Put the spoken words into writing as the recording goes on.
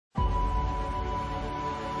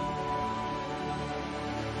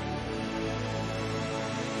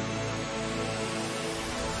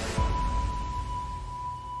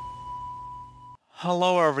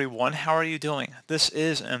Hello everyone, how are you doing? This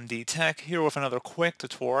is MD Tech here with another quick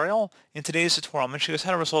tutorial. In today's tutorial, I'm going to show you guys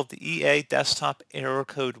how to resolve the EA desktop error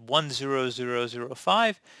code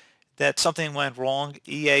 10005. That something went wrong.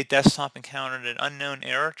 EA desktop encountered an unknown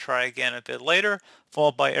error. Try again a bit later,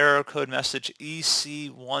 followed by error code message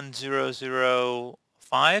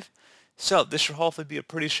EC1005. So this should hopefully be a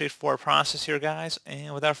pretty straightforward process here, guys.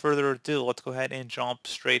 And without further ado, let's go ahead and jump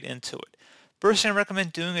straight into it. First thing I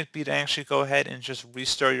recommend doing would be to actually go ahead and just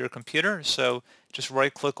restart your computer. So just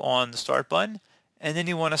right click on the start button, and then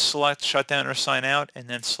you want to select shutdown or sign out, and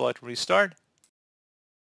then select restart.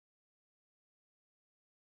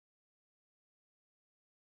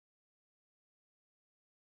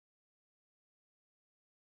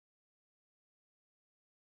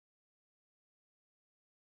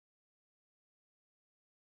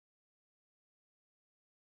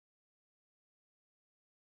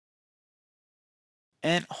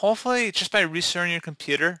 And hopefully, just by restarting your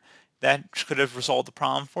computer, that could have resolved the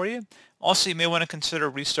problem for you. Also, you may want to consider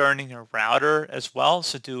restarting your router as well.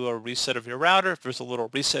 So do a reset of your router. If there's a little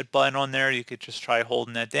reset button on there, you could just try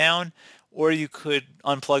holding that down. Or you could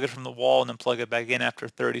unplug it from the wall and then plug it back in after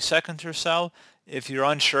 30 seconds or so. If you're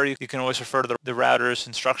unsure, you can always refer to the router's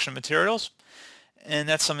instruction materials. And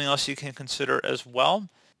that's something else you can consider as well.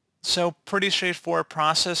 So pretty straightforward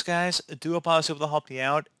process, guys. I do hope I was able to help you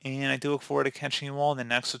out, and I do look forward to catching you all in the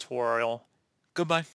next tutorial. Goodbye.